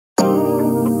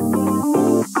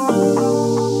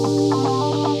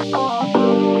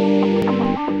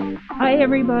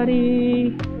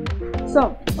everybody.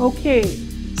 So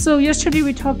yesterday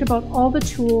we talked about all the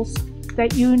tools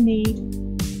that you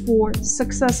need for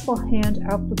successful hand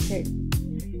applique.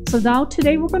 So now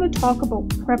today we're going to talk about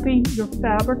prepping your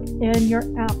fabric and your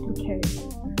applique.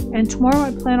 And tomorrow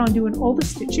I plan on doing all the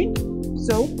stitching.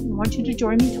 So I want you to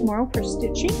join me tomorrow for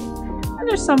stitching. And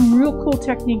there's some real cool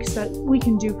techniques that we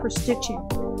can do for stitching.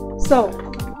 So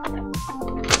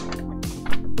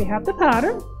we have the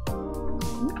pattern.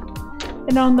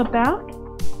 And on the back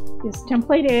is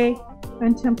template A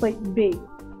and template B.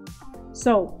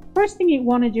 So first thing you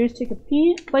want to do is take a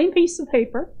plain piece of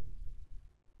paper,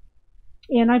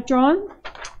 and I've drawn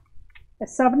a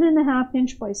 7.5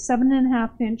 inch by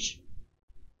 7.5 inch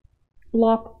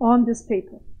block on this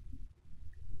paper.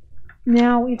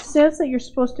 Now it says that you're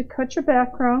supposed to cut your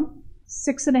background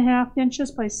 6.5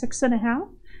 inches by 6.5.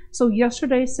 So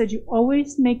yesterday I said you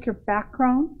always make your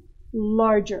background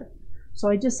larger. So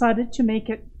I decided to make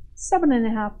it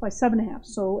 7.5 by 7.5,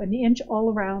 so an inch all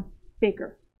around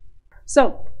bigger.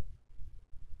 So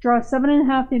draw a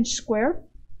 7.5 inch square,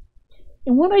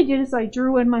 and what I did is I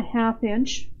drew in my 1/2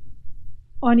 inch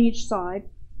on each side,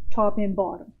 top and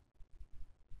bottom.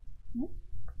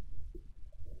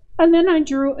 And then I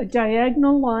drew a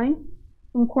diagonal line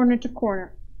from corner to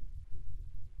corner,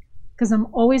 because I'm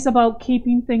always about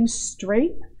keeping things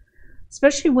straight,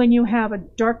 especially when you have a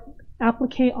dark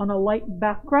applique on a light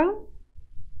background.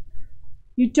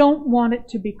 You don't want it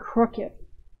to be crooked.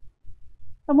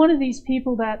 I'm one of these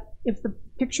people that if the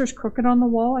picture's crooked on the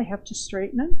wall, I have to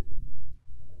straighten it.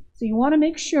 So you want to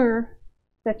make sure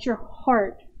that your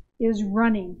heart is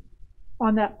running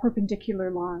on that perpendicular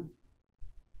line.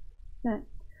 Okay.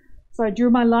 So I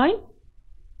drew my line.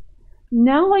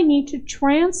 Now I need to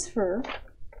transfer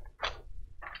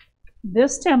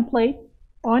this template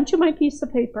onto my piece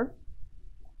of paper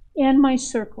and my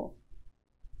circle.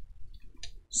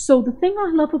 So the thing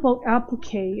I love about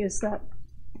applique is that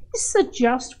it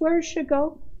suggests where it should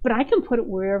go, but I can put it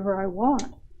wherever I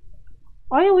want.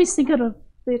 I always think of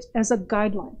it as a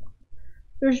guideline.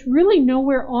 There's really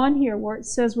nowhere on here where it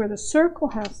says where the circle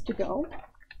has to go.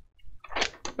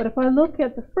 But if I look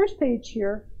at the first page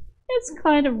here, it's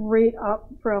kind of right up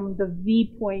from the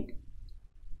V point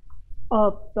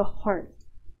of the heart.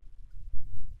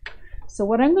 So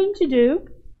what I'm going to do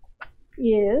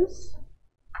is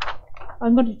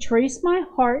I'm going to trace my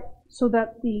heart so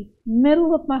that the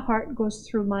middle of my heart goes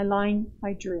through my line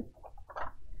I drew.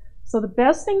 So the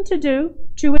best thing to do,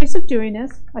 two ways of doing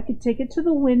this, I could take it to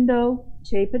the window,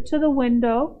 tape it to the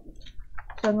window.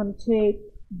 So I'm going to tape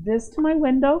this to my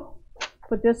window,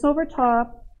 put this over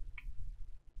top,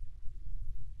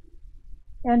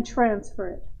 and transfer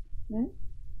it. Okay?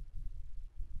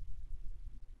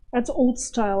 That's old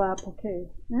style applique.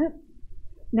 Okay?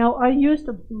 Now I used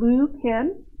a blue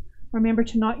pen. Remember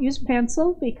to not use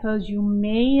pencil because you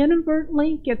may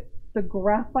inadvertently get the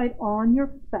graphite on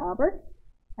your fabric.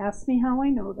 Ask me how I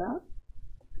know that.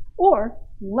 Or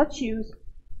let's use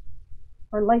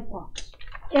our light box.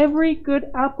 Every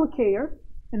good appliquer,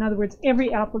 in other words, every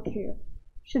appliquer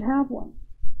should have one.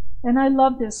 And I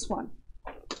love this one.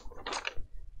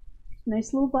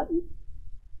 Nice little button.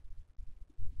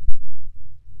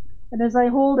 And as I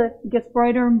hold it, it gets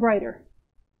brighter and brighter.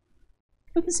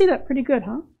 You can see that pretty good,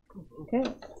 huh? Okay.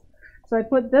 So I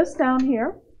put this down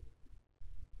here.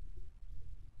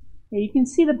 Now you can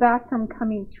see the background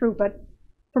coming through, but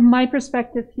from my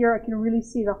perspective here, I can really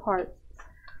see the heart.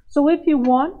 So if you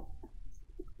want,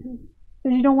 because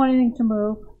you don't want anything to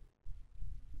move,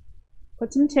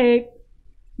 put some tape.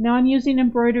 Now I'm using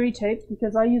embroidery tape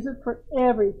because I use it for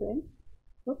everything.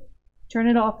 Oops. Turn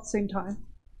it off at the same time.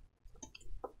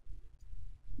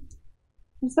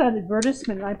 It's that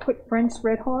advertisement. I put Frank's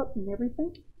Red Hot and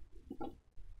everything.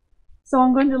 So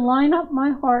I'm going to line up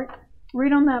my heart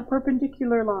right on that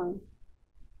perpendicular line.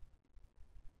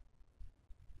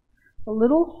 A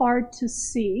little hard to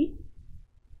see.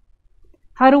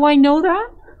 How do I know that?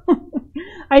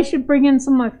 I should bring in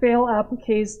some of my fail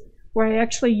appliques where I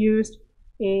actually used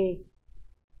a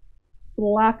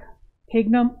black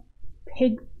Pigma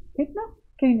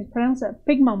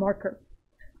marker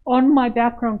on my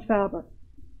background fabric.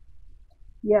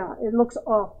 Yeah, it looks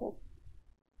awful.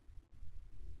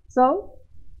 So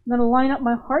I'm going to line up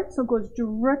my heart so it goes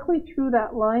directly through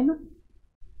that line.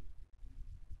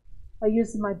 I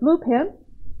use my blue pen.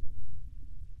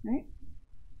 Right.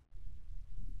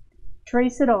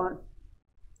 Trace it on.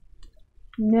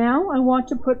 Now I want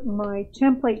to put my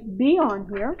template B on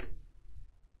here.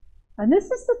 And this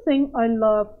is the thing I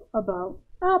love about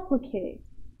applique.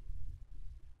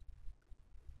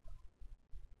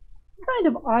 Kind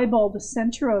of eyeball the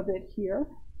center of it here.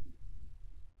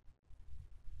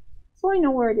 I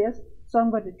know where it is, so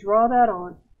I'm going to draw that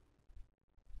on.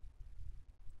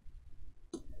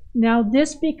 Now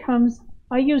this becomes,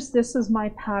 I use this as my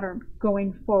pattern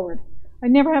going forward. I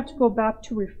never have to go back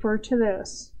to refer to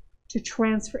this to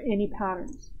transfer any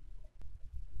patterns.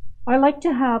 I like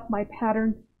to have my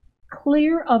pattern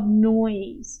clear of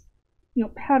noise,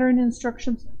 pattern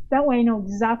instructions. That way I know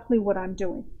exactly what I'm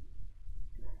doing.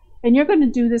 And you're going to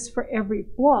do this for every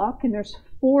block, and there's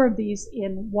 4 of these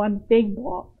in one big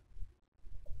block.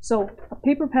 So a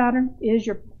paper pattern is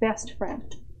your best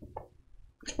friend.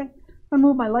 Okay, I'll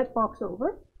move my light box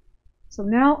over. So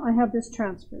now I have this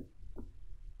transferred.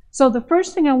 So the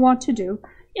first thing I want to do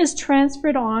is transfer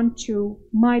it on to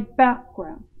my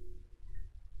background.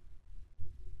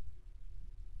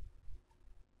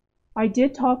 I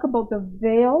did talk about the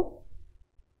veil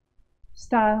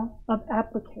style of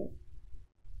applique.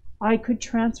 I could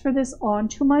transfer this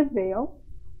onto my veil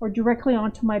or directly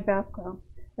onto my background.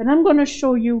 And I'm going to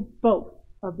show you both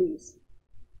of these.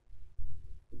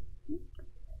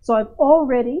 So I've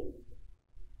already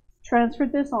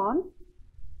transferred this on,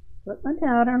 put my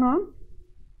pattern on.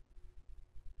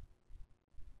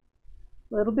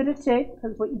 A little bit of tape,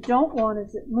 because what you don't want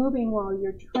is it moving while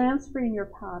you're transferring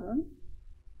your pattern.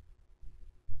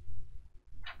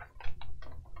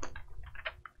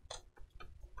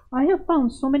 I have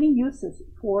found so many uses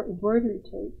for embroidery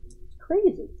tape. It's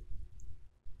crazy.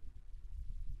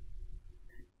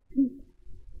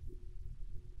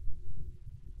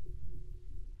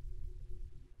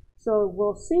 So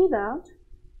we'll see that.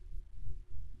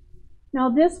 Now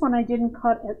this one I didn't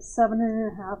cut at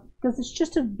 7.5 because it's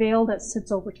just a veil that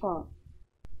sits over top.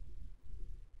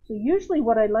 So usually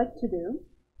what I like to do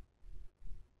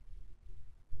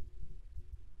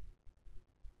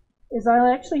is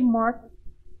I'll actually mark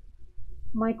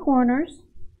my corners.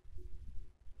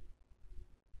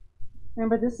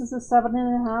 Remember, this is a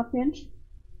 7.5 inch.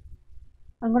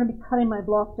 I'm going to be cutting my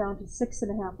block down to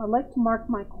 6.5. I like to mark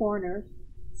my corners.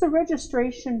 It's a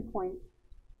registration point.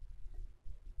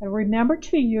 And remember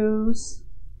to use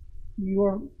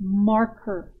your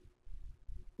marker.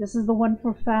 This is the one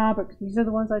for fabric. These are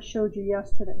the ones I showed you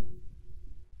yesterday.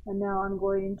 And now I'm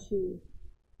going to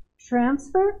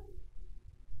transfer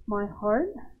my heart.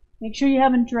 Make sure you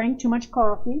haven't drank too much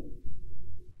coffee,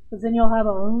 because then you'll have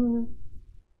a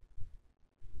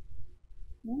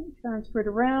transfer it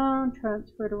around,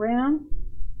 transfer it around.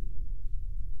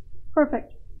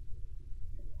 Perfect.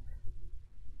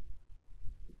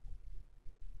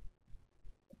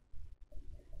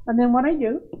 And then what I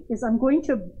do is I'm going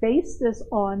to base this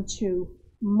onto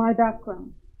my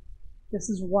background. This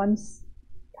is one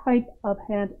type of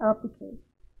hand applique.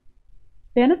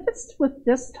 Benefits with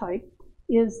this type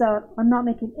is that I'm not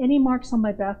making any marks on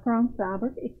my background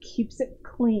fabric. It keeps it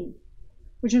clean,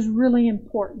 which is really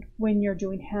important when you're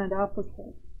doing hand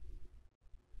applique.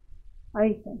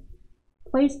 I can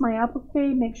place my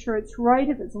applique, make sure it's right.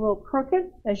 If it's a little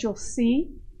crooked, as you'll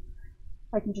see,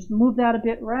 I can just move that a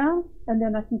bit around, and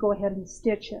then I can go ahead and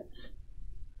stitch it.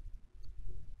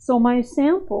 So my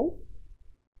sample,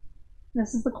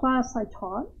 this is the class I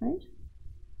taught, right?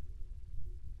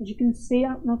 As you can see, I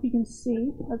don't know if you can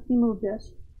see, let me move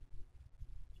this.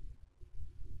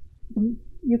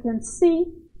 You can see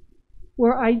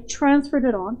where I transferred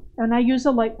it on, and I use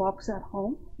a light box at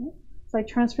home. Right? So I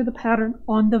transfer the pattern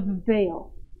on the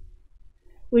veil.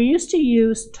 We used to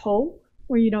use taupe,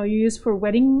 where you use for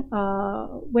wedding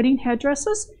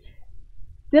headdresses.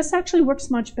 This actually works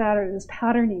much better, this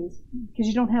patterning, because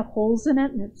you don't have holes in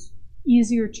it and it's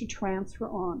easier to transfer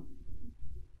on.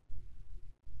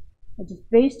 I just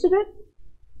basted it,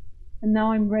 and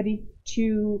now I'm ready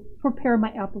to prepare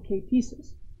my applique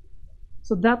pieces.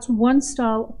 So that's one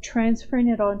style of transferring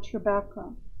it onto your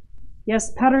background.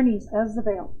 Yes, patternese as the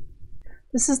veil.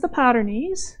 This is the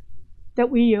patternese that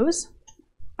we use.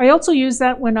 I also use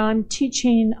that when I'm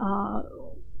teaching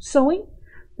sewing,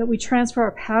 that we transfer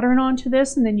our pattern onto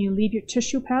this, and then you leave your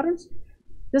tissue patterns.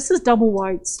 This is double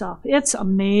wide stuff. It's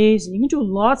amazing. You can do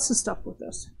lots of stuff with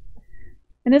this.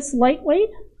 And it's lightweight,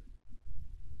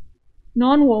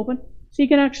 non-woven, so you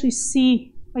can actually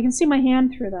see, I can see my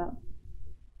hand through that.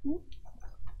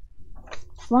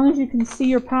 As long as you can see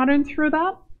your pattern through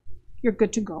that, you're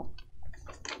good to go.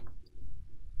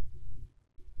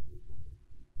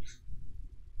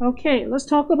 Okay, let's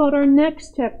talk about our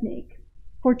next technique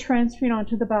for transferring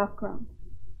onto the background.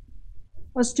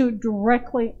 Let's do it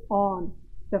directly on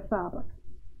the fabric.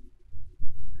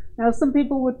 Now, some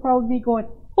people would probably be going,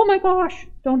 oh my gosh,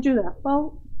 don't do that.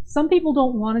 Well, some people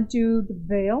don't want to do the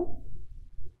veil.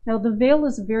 Now, the veil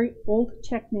is a very old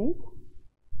technique,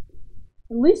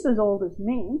 at least as old as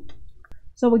me.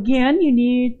 So again, you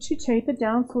need to tape it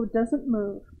down so it doesn't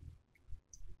move.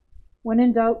 When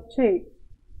in doubt, tape.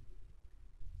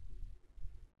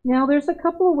 Now there's a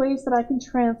couple of ways that I can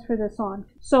transfer this on.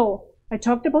 So I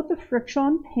talked about the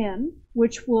Frixion pen,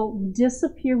 which will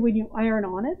disappear when you iron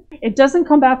on it. It doesn't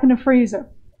come back in the freezer.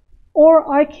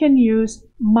 Or I can use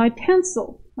my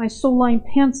pencil, my Soline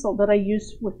pencil that I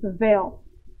use with the veil.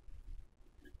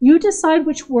 You decide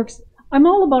which works. I'm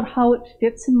all about how it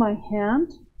fits in my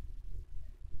hand.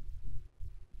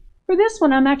 For this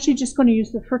one, I'm actually just going to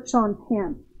use the Frixion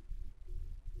pen.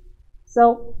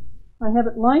 So I have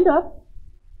it lined up.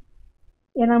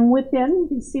 And I'm within, you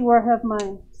can see where I have my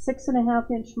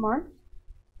 6.5-inch mark.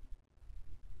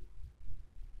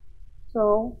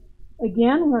 So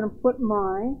again, I'm going to put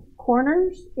my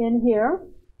corners in here.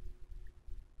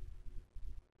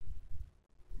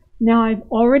 Now I've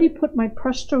already put my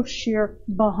Presto shear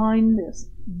behind this.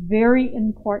 Very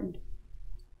important.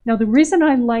 Now the reason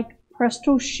I like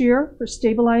Presto shear for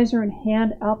stabilizer and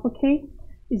hand applique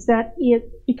is that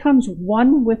it becomes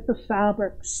one with the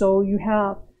fabric. So you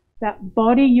have that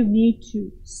body you need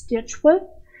to stitch with,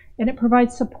 and it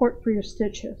provides support for your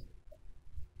stitches.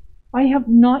 I have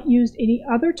not used any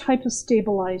other type of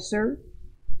stabilizer,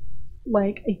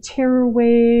 like a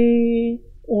tearaway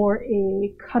or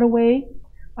a cutaway.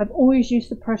 I've always used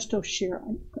the Presto shear.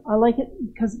 I like it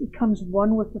because it becomes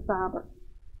one with the fabric.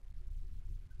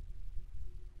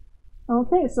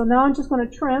 Okay, so now I'm just going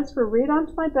to transfer right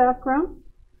onto my background.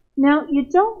 Now you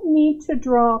don't need to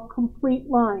draw complete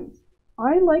lines.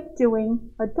 I like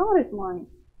doing a dotted line.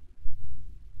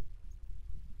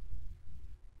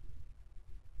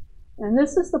 And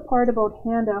this is the part about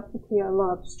hand applique I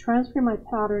love, is transferring my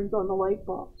patterns on the light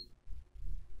box.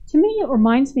 To me, it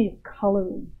reminds me of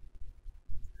coloring.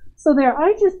 So there,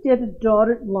 I just did a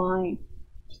dotted line.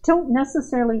 You don't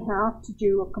necessarily have to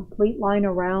do a complete line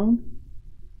around.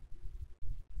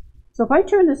 So if I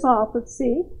turn this off, let's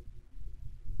see.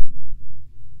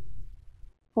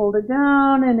 Hold it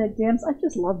down and it dims. I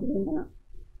just love doing that.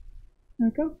 There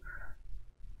we go.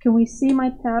 Can we see my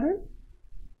pattern?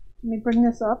 Let me bring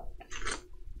this up.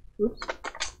 Oops.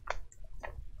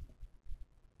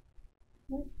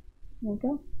 There we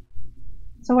go.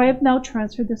 So I have now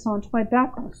transferred this onto my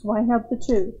background. So I have the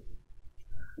two.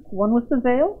 One with the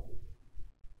veil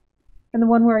and the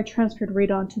one where I transferred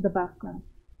right onto the background.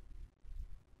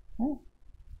 Okay.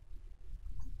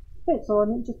 Okay, so let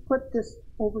me just put this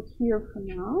over here for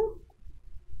now.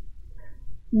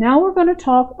 Now we're going to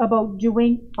talk about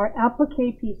doing our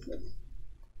applique pieces.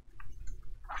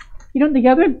 You know, the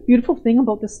other beautiful thing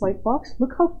about this light box,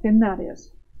 look how thin that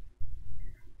is.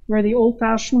 Where the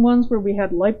old-fashioned ones where we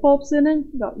had light bulbs in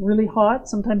it, got really hot,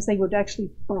 sometimes they would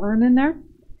actually burn in there.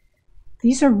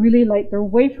 These are really light, they're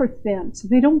wafer thin, so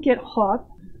they don't get hot.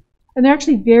 And they're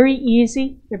actually very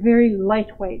easy, they're very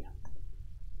lightweight.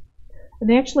 And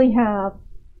they actually have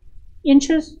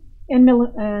inches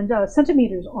and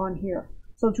centimeters on here.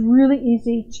 So it's really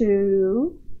easy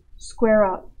to square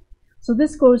out. So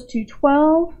this goes to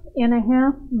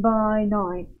 12.5 by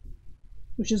 9,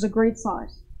 which is a great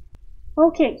size.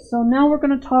 Okay, so now we're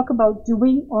going to talk about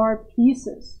doing our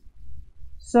pieces.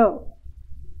 So,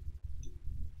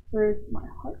 where's my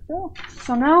heart go?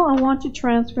 So now I want to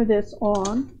transfer this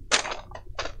on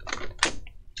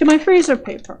to my freezer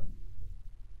paper,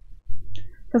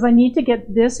 because I need to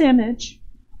get this image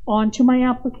onto my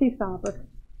applique fabric.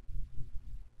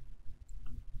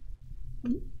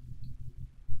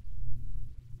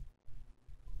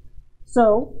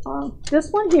 So this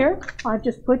one here, I've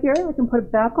just put here. I can put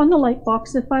it back on the light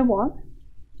box if I want,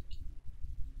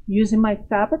 using my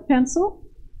fabric pencil.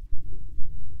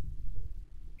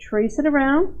 Trace it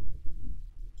around.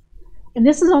 And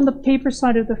this is on the paper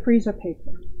side of the freezer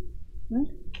paper. Right?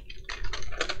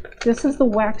 This is the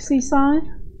waxy side.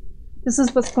 This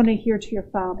is what's going to adhere to your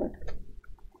fabric.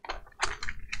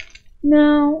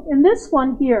 Now, in this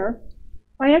one here,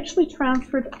 I actually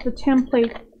transferred the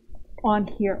template on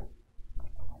here,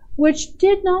 which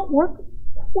did not work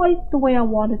quite the way I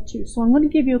wanted to. So I'm going to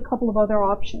give you a couple of other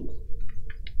options.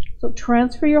 So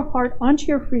transfer your heart onto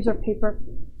your freezer paper,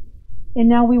 and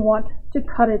now we want to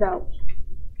cut it out.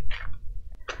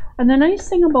 And the nice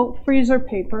thing about freezer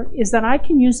paper is that I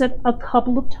can use it a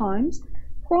couple of times.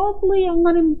 Probably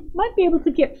might be able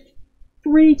to get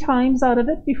 3 times out of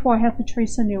it before I have to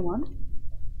trace a new one.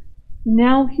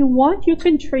 Now if you want, you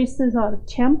can trace this out of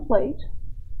template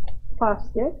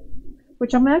plastic,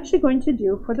 which I'm actually going to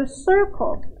do for the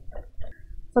circle.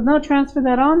 So now transfer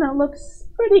that on. That looks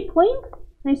pretty clean,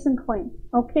 nice and clean.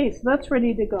 Okay, so that's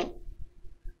ready to go.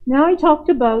 Now I talked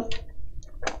about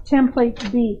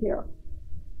template B here.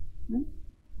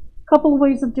 A couple of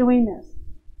ways of doing this.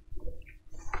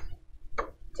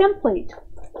 template.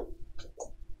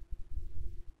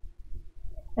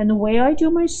 And the way I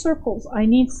do my circles, I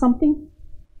need something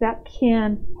that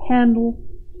can handle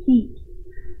heat.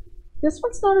 This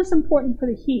one's not as important for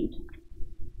the heat.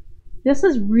 This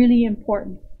is really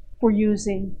important for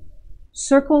using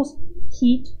circles,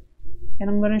 heat, and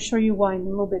I'm going to show you why in a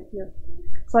little bit here.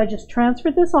 So I just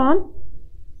transferred this on.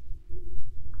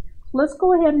 Let's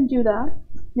go ahead and do that.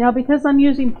 Now, because I'm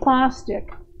using plastic,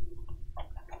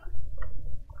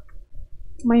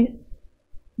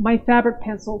 my fabric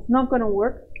pencil is not going to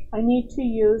work. I need to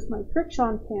use my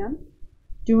Frixion pen.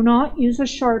 Do not use a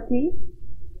Sharpie.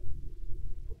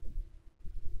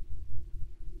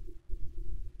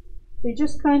 So you're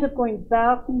just kind of going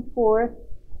back and forth.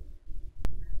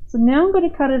 So now I'm going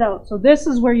to cut it out. So this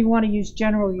is where you want to use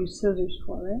general use scissors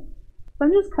for, right? So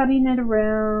I'm just cutting it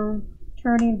around,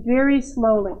 turning very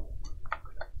slowly.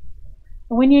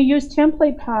 And when you use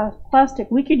template plastic,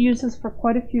 we could use this for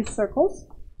quite a few circles.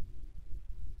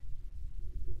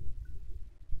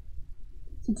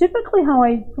 So typically how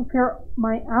I prepare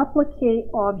my applique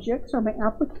objects or my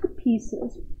applique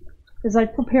pieces is I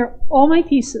prepare all my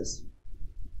pieces.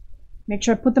 Make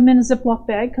sure I put them in a Ziploc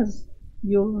bag because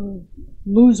you'll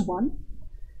lose one.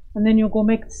 And then you'll go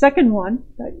make the second one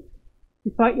that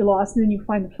you thought you lost, and then you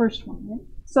find the first one, right?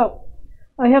 So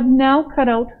I have now cut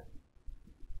out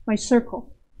my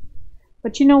circle.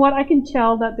 But you know what? I can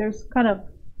tell that there's kind of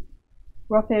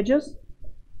rough edges.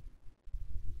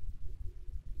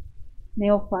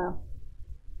 Nail file.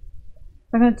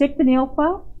 I'm going to take the nail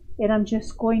file and I'm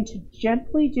just going to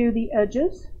gently do the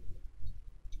edges.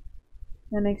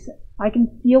 That makes it, I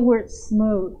can feel where it's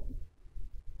smooth.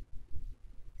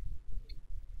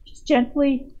 Just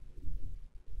gently.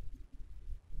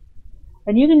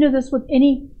 And you can do this with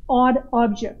any odd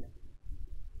object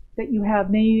that you have.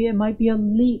 Maybe it might be a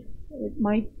leaf. It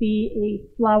might be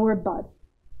a flower bud.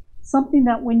 Something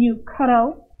that when you cut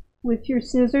out with your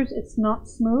scissors, it's not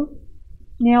smooth.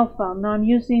 Nail file. Now I'm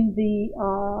using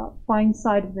the fine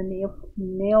side of the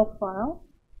nail file.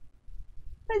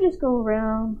 I just go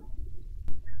around.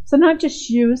 So not just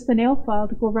use the nail file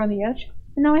to go around the edge.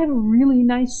 And now I have a really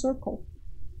nice circle.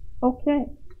 Okay.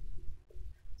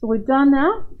 So we've done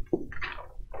that.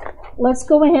 Let's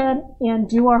go ahead and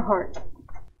do our heart.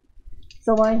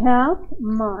 So I have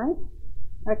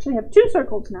actually have two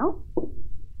circles now.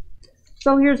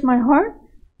 So here's my heart.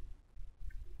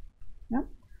 Yep.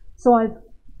 So I've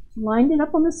lined it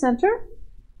up on the center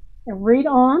and right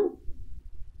on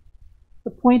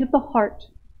the point of the heart.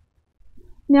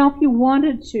 Now if you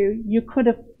wanted to, you could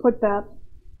have put that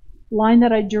line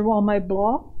that I drew on my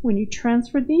block when you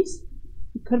transferred these.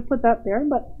 You could have put that there,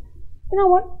 but you know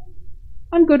what?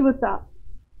 I'm good with that.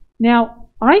 Now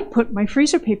I put my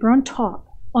freezer paper on top,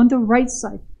 on the right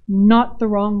side, not the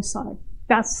wrong side.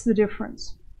 That's the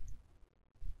difference.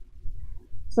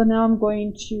 So now I'm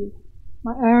going to,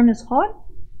 my iron is hot.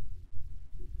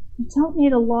 You don't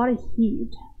need a lot of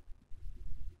heat.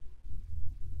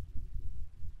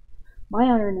 My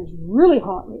iron is really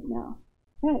hot right now.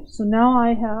 Okay, so now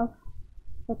I have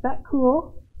let that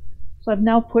cool. So I've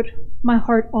now put my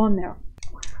heart on there.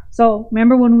 So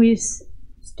remember when we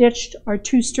stitched our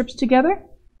two strips together?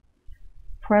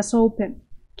 Press open,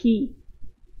 key.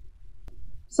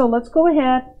 So let's go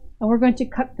ahead and we're going to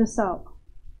cut this out.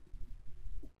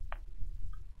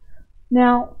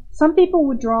 Now, some people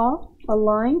would draw a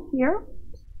line here.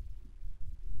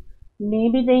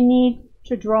 Maybe they need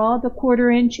to draw the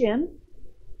 1/4 inch in.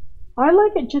 I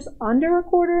like it just under a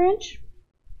 1/4 inch.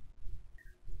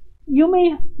 You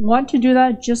may want to do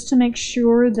that just to make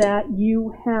sure that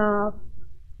you have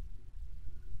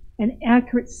an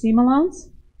accurate seam allowance.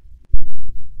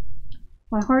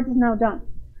 My heart is now done.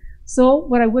 So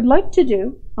what I would like to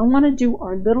do, I want to do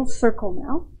our little circle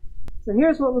now. So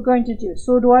here's what we're going to do.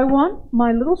 So do I want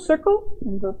my little circle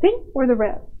in the pink or the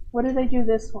red? What did I do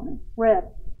this one in? Red.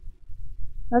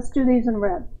 Let's do these in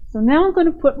red. So now I'm going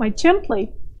to put my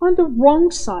template on the wrong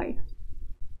side.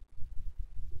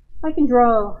 I can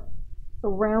draw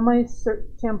around my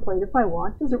template if I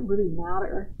want. It doesn't really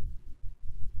matter.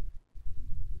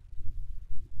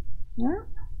 Yeah.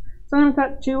 So I'm going to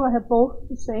cut two. I have both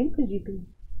the same because you can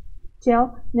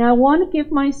tell. Now I want to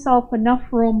give myself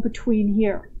enough room between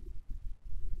here.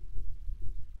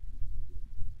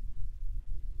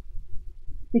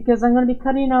 Because I'm going to be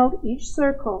cutting out each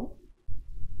circle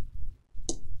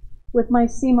with my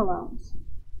seam allowance.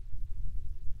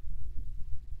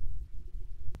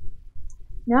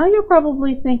 Now you're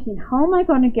probably thinking, how am I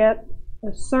going to get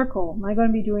a circle? Am I going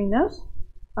to be doing this?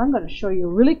 I'm going to show you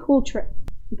a really cool trick.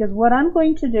 Because what I'm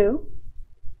going to do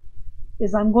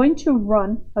is I'm going to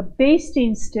run a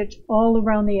basting stitch all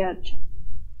around the edge.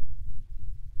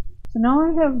 So now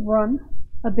I have run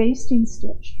a basting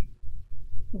stitch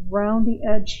around the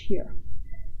edge here.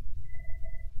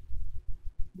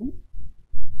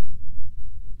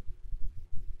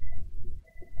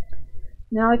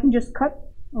 Now I can just cut.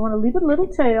 I want to leave a little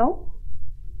tail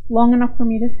long enough for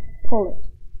me to pull it.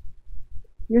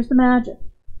 Here's the magic.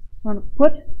 I'm going to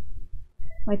put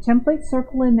my template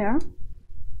circle in there,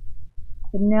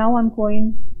 and now I'm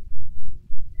going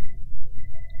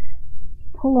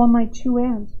to pull on my two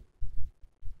ends.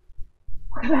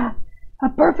 Look at that! A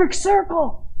perfect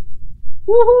circle!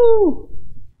 Woohoo!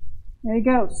 There you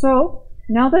go. So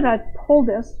now that I've pulled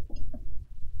this,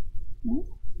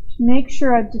 make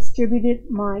sure I've distributed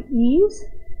my eaves.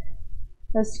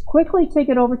 Let's quickly take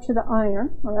it over to the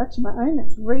iron. Oh, that's my iron.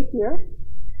 That's right here.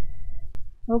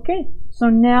 Okay, so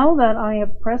now that I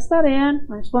have pressed that in,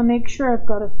 I just want to make sure I've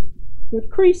got a good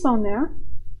crease on there.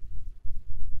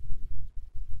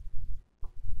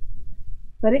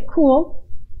 Let it cool.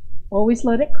 Always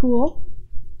let it cool.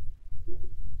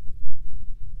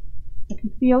 I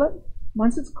can feel it.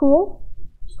 Once it's cool,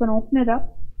 I'm just going to open it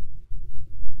up,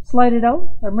 slide it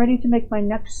out. I'm ready to make my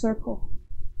next circle.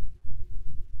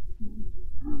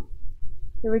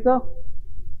 There we go.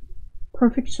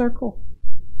 Perfect circle.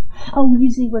 How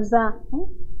easy was that?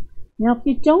 Now, if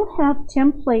you don't have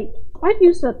template, I've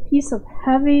used a piece of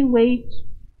heavyweight,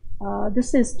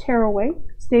 this is tearaway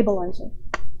stabilizer.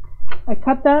 I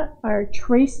cut that, I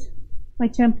traced my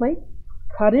template,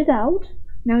 cut it out.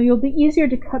 Now, it'll be easier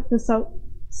to cut this out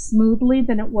smoothly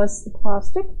than it was the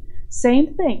plastic.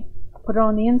 Same thing. Put it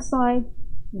on the inside,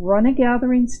 run a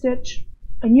gathering stitch,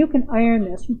 and you can iron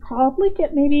this. You probably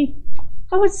get maybe,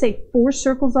 I would say 4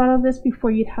 circles out of this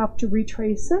before you'd have to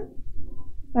retrace it.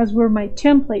 As were my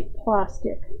template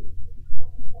plastic,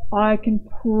 I can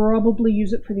probably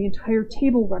use it for the entire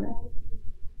table runner.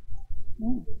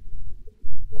 Oh.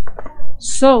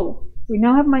 So we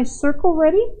now have my circle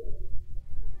ready.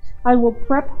 I will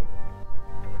prep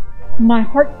my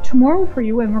heart tomorrow for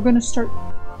you, and we're going to start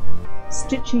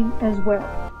stitching as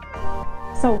well.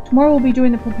 So tomorrow we'll be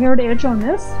doing the prepared edge on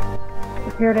this.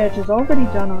 Prepared edge is already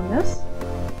done on this.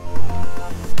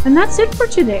 And that's it for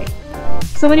today.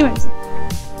 So anyways,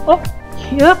 oh,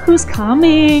 look who's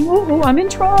coming. Oh, I'm in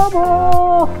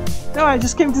trouble. No, I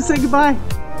just came to say goodbye.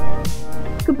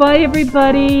 Goodbye,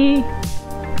 everybody.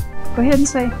 Go ahead and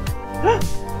say.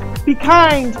 Be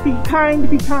kind, be kind,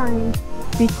 be kind.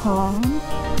 Be calm.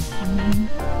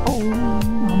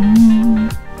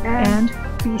 And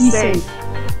be safe.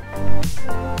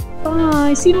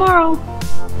 Bye. See you tomorrow.